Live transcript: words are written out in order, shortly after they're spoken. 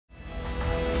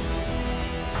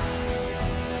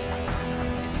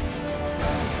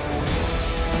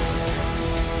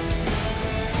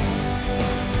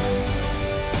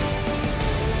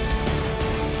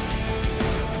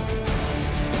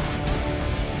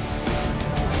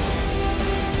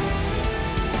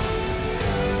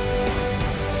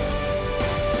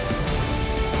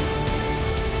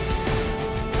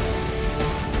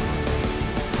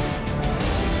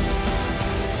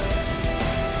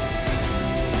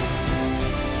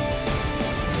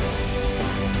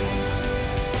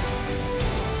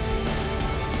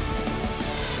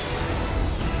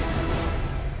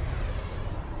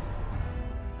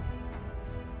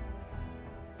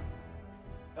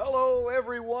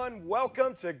everyone.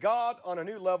 Welcome to God on a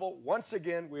New Level. Once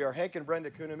again, we are Hank and Brenda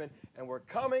Kunneman, and we're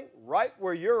coming right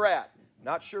where you're at.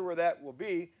 Not sure where that will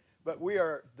be, but we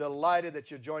are delighted that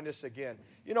you joined us again.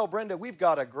 You know, Brenda, we've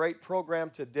got a great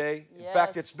program today. Yes. In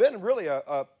fact, it's been really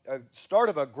a start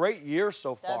of a great year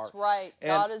so far. That's right. And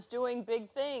God is doing big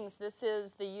things. This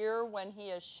is the year when He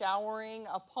is showering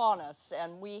upon us,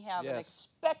 and we have an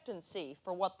expectancy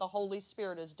for what the Holy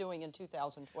Spirit is doing in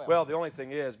 2012. Well, the only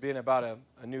thing is, being about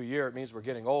a new year, it means we're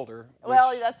getting older.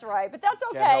 Well, that's right, but that's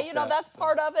okay. You know, that's so.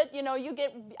 part of it. You know,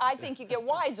 I think you get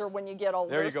wiser when you get older.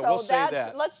 There you go. So we'll say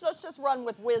that. Let's just run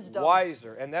with wisdom.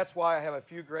 Wiser, and that's why I have a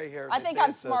few gray hairs. I think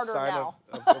I'm smarter now.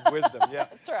 Of wisdom, yeah.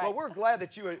 That's right. Well, we're glad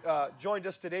that you joined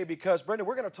us today because, Brenda,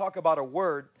 we're going to talk about a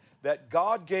word that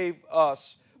God gave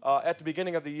us at the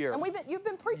beginning of the year. And you've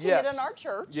been preaching it in our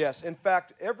church. Yes. In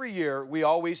fact, every year we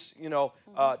always,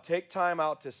 take time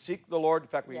out to seek the Lord. In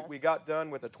fact, we got done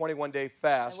with a 21-day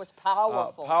fast. It was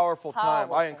powerful. Powerful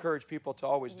time. I encourage people to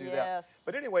always do that.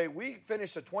 But anyway, we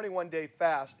finished a 21-day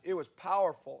fast. It was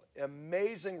powerful,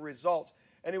 amazing results.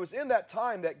 And it was in that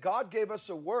time that God gave us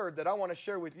a word that I want to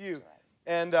share with you. That's right.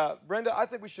 And Brenda, I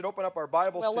think we should open up our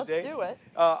Bibles today. Well, let's do it.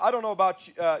 I don't know about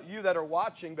you that are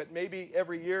watching, but maybe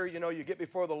every year, you get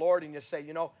before the Lord and you say,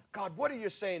 God, what are you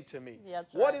saying to me? Yeah,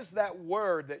 that's What right. is that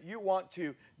word that you want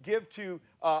to give to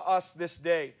us this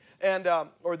day and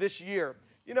or this year?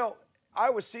 I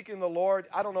was seeking the Lord.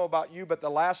 I don't know about you, but the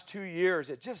last 2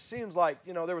 years, it just seems like,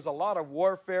 there was a lot of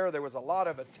warfare. There was a lot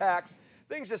of attacks.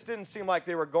 Things just didn't seem like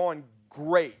they were going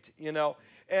great,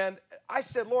 And I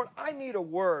said, Lord, I need a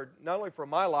word, not only for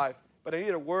my life, but I need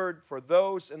a word for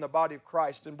those in the body of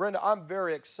Christ. And Brenda, I'm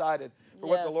very excited for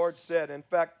what the Lord said. In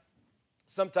fact,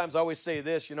 sometimes I always say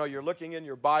this, you're looking in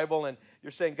your Bible and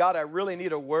you're saying, God, I really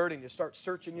need a word, and you start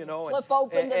searching, Flip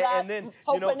open to that, and then,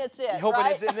 hoping it's it, hoping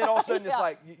right? it's it, and then all of a sudden it's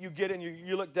like, you get in,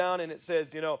 you look down and it says,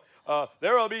 there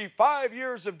will be 5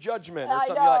 years of judgment or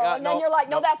something. I know, and then you're like,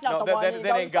 no, that's not the one.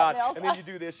 That ain't God. Else. And then you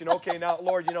do this, okay, now,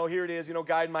 Lord, here it is,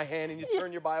 guide my hand, and you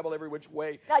turn your Bible every which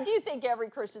way. Now, do you think every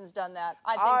Christian's done that?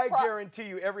 I guarantee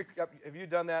you, have you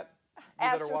done that?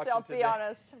 Ask yourself, be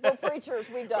honest. We're preachers,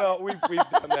 we've done it. Well, we've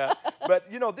done that. But,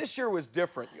 this year was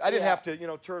different. I didn't have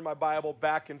to, turn my Bible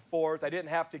back and forth. I didn't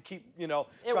have to keep,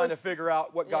 trying to figure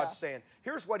out what God's saying.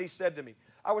 Here's what He said to me.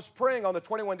 I was praying on the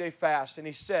 21-day fast, and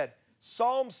He said,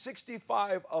 Psalm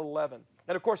 65:11.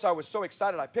 And, of course, I was so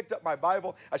excited. I picked up my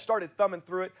Bible. I started thumbing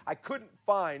through it. I couldn't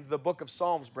find the book of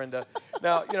Psalms, Brenda.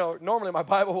 Now, normally my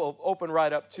Bible will open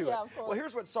right up to it. Well,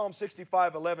 here's what Psalm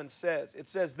 65:11 says. It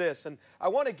says this, and I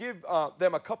want to give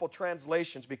them a couple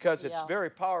translations because it's very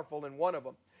powerful in one of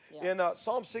them. In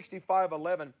Psalm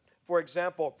 65:11, for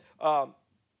example,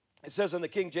 it says in the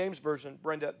King James Version,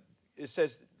 Brenda, it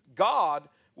says, God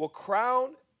will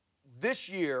crown this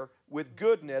year with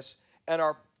goodness, and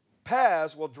our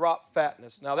paths will drop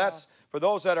fatness. Now that's for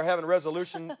those that are having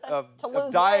resolution of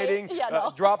dieting,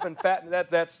 dropping fat.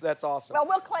 That's awesome. Well,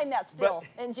 we'll claim that still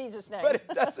in Jesus' name. But it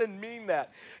doesn't mean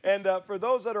that. And for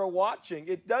those that are watching,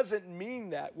 it doesn't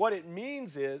mean that. What it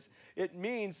means is,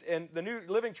 and the New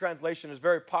Living Translation is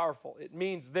very powerful. It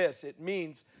means this. It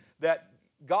means that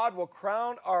God will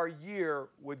crown our year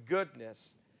with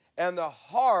goodness and the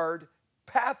hard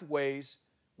pathways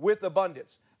with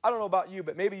abundance. I don't know about you,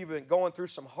 but maybe you've been going through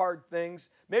some hard things.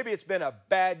 Maybe it's been a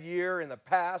bad year in the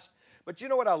past. But you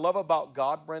know what I love about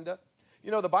God, Brenda?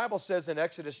 The Bible says in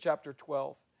Exodus chapter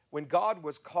 12, when God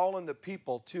was calling the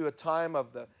people to a time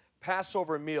of the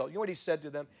Passover meal, you know what He said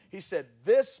to them? He said,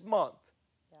 this month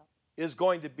is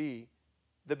going to be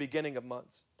the beginning of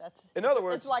months. In other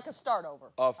words, it's like a start over.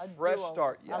 A fresh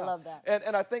start. Yeah. I love that.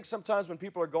 And I think sometimes when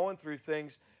people are going through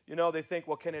things, they think,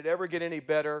 well, can it ever get any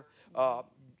better?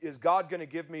 Is God going to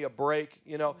give me a break?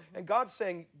 And God's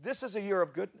saying, this is a year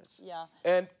of goodness. Yeah.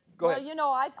 And go ahead.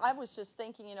 I was just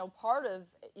thinking, part of,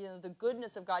 the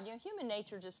goodness of God, human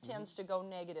nature just tends to go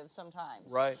negative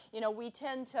sometimes. Right. We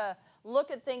tend to look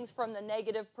at things from the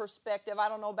negative perspective. I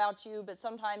don't know about you, but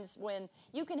sometimes when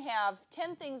you can have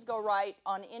 10 things go right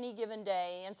on any given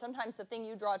day, and sometimes the thing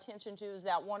you draw attention to is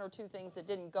that one or two things that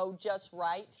didn't go just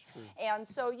right. And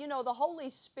so, the Holy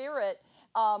Spirit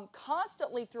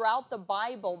constantly throughout the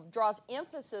Bible draws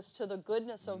emphasis to the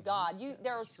goodness of God.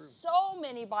 There are so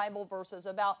many Bible verses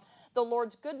about the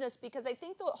Lord's goodness, because I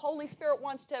think the Holy Spirit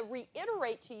wants to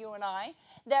reiterate to you and I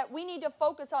that we need to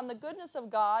focus on the goodness of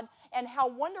God and how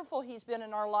wonderful He's been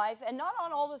in our life, and not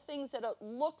on all the things that it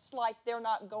looks like they're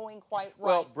not going quite right.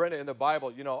 Well, Brenda, in the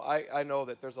Bible, I know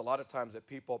that there's a lot of times that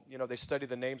people, they study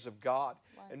the names of God.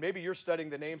 Right. And maybe you're studying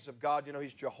the names of God.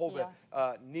 He's Jehovah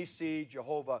Nisi,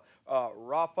 Jehovah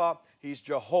Rapha. He's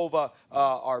Jehovah,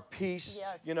 our peace.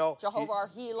 Yes. You know, Jehovah, our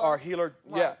healer. Our healer.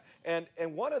 Right. Yeah.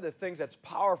 And one of the things that's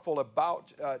powerful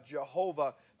about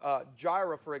Jehovah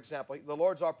Jireh, for example, the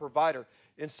Lord's our provider.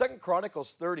 In 2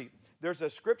 Chronicles 30, there's a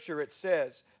scripture. It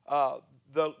says,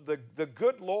 the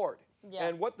good Lord. Yeah.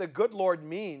 And what the good Lord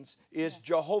means is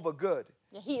Jehovah good.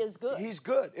 Yeah, he is good. He's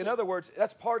good. In other words,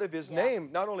 that's part of his name,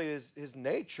 not only his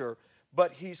nature,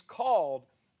 but he's called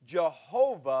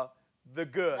Jehovah the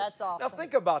good. That's awesome. Now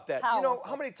think about that. Powerful. You know,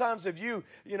 how many times have you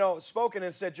spoken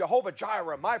and said, Jehovah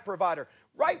Jireh, my provider?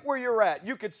 Right where you're at,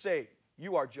 you could say,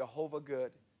 you are Jehovah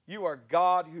good. You are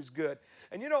God who's good.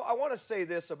 And you know, I want to say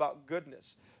this about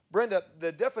goodness. Brenda,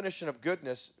 the definition of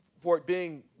goodness, for it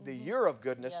being the year of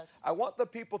goodness, I want the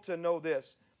people to know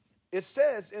this. It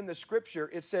says in the scripture,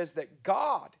 it says that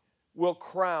God will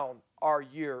crown our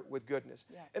year with goodness.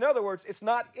 Yeah. In other words, it's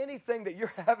not anything that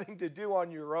you're having to do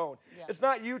on your own. Yeah. It's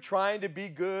not you trying to be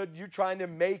good, you trying to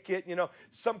make it,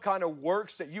 some kind of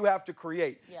works that you have to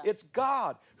create. Yeah. It's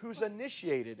God who's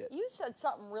initiated it. You said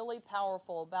something really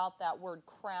powerful about that word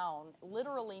crown,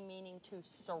 literally meaning to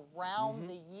surround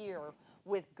the year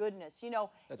with goodness.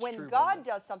 That's when true, God Brenda.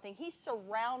 Does something, he's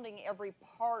surrounding every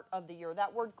part of the year.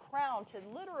 That word crown, to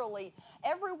literally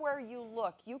everywhere you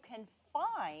look, you can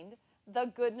find the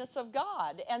goodness of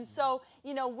God. And so,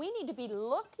 we need to be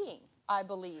looking, I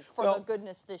believe, for the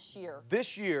goodness this year.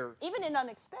 This year. Even in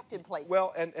unexpected places.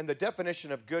 Well, and the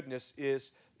definition of goodness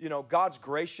is, God's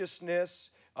graciousness,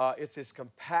 it's his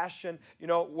compassion.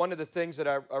 One of the things that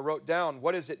I wrote down,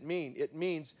 what does it mean? It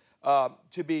means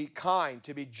to be kind,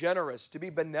 to be generous, to be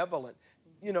benevolent,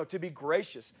 to be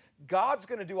gracious. God's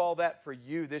going to do all that for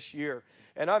you this year.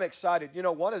 And I'm excited.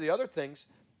 One of the other things,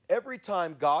 every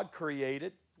time God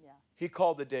created, he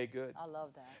called the day good. I love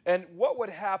that. And what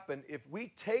would happen if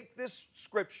we take this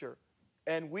scripture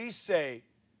and we say,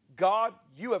 God,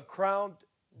 you have crowned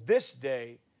this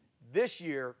day, this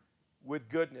year, with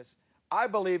goodness. I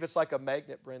believe it's like a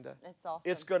magnet, Brenda. It's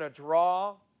awesome. It's going to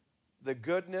draw the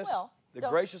goodness, the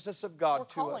graciousness of God to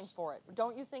us. We're calling for it.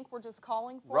 Don't you think we're just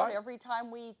calling for it? Every time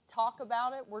we talk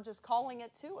about it, we're just calling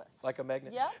it to us. Like a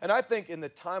magnet. Yeah. And I think in the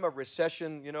time of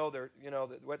recession,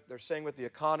 what they're saying with the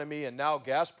economy and now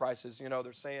gas prices,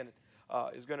 they're saying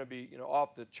is going to be,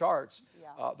 off the charts.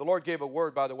 Yeah. The Lord gave a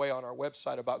word, by the way, on our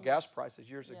website about gas prices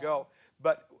years ago.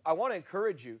 But I want to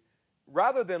encourage you,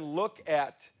 rather than look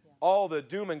at all the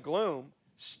doom and gloom,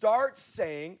 start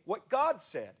saying what God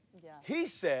said. Yeah. He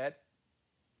said,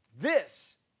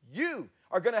 you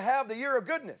are going to have the year of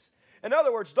goodness. In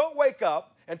other words, don't wake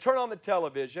up and turn on the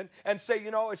television and say,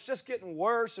 it's just getting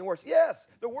worse and worse. Yes,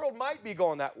 the world might be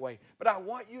going that way, but I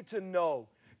want you to know,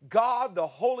 God, the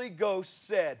Holy Ghost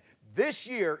said, this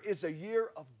year is a year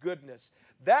of goodness.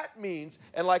 That means,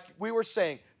 and like we were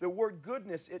saying, the word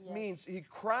goodness, it means he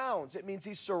crowns. It means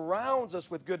he surrounds us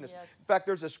with goodness. Yes. In fact,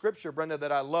 there's a scripture, Brenda,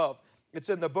 that I love. It's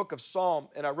in the book of Psalm,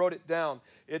 and I wrote it down.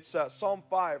 It's Psalm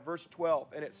 5, verse 12,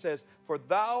 and it says, for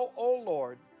thou, O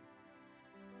Lord,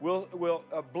 will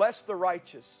bless the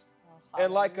righteous,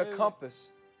 and like a compass,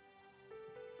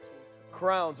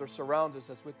 crowns or surrounds us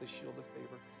as with the shield of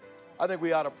favor. I think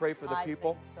we ought to pray for the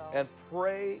people and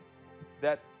pray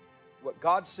that what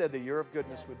God said the year of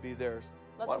goodness would be theirs.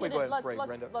 Why don't we go ahead and pray,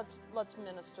 Brenda? Let's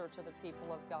minister to the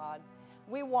people of God.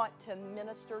 We want to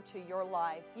minister to your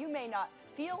life. You may not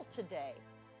feel today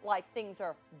like things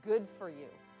are good for you,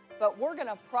 but we're going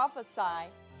to prophesy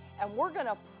and we're going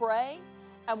to pray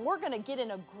and we're going to get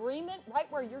in agreement right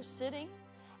where you're sitting,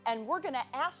 and we're going to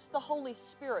ask the Holy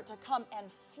Spirit to come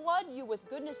and flood you with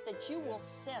goodness that you will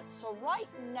sense. So right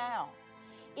now,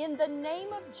 in the name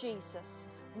of Jesus,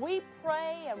 we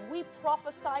pray and we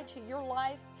prophesy to your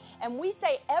life, and we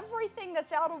say everything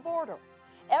that's out of order,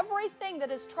 everything that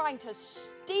is trying to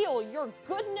steal your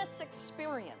goodness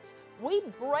experience, we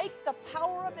break the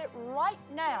power of it right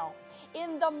now.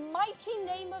 In the mighty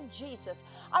name of Jesus,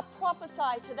 I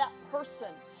prophesy to that person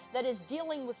that is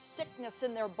dealing with sickness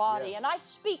in their body. And I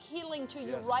speak healing to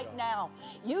you right now.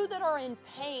 You that are in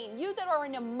pain, you that are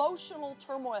in emotional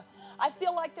turmoil, I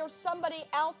feel like there's somebody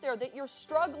out there that you're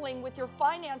struggling with your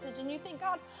finances and you think,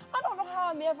 God, I don't know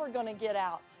how I'm ever going to get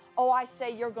out. Oh, I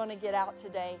say you're going to get out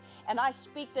today. And I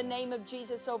speak the name of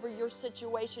Jesus over your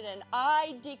situation, and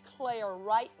I declare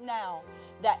right now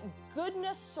that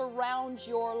goodness surrounds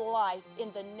your life in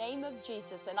the name of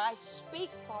Jesus. And I speak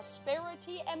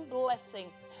prosperity and blessing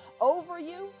over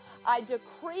you. I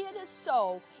decree it is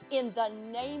so in the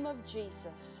name of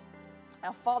Jesus.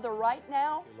 Now, Father, right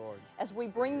now, as we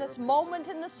bring this moment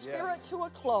in the Spirit to a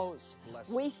close,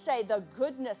 we say the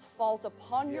goodness falls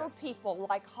upon your people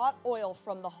like hot oil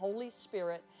from the Holy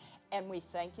Spirit, and we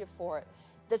thank you for it.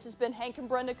 This has been Hank and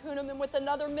Brenda Kunneman with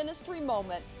another ministry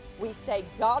moment. We say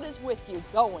God is with you,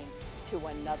 going to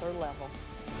another level.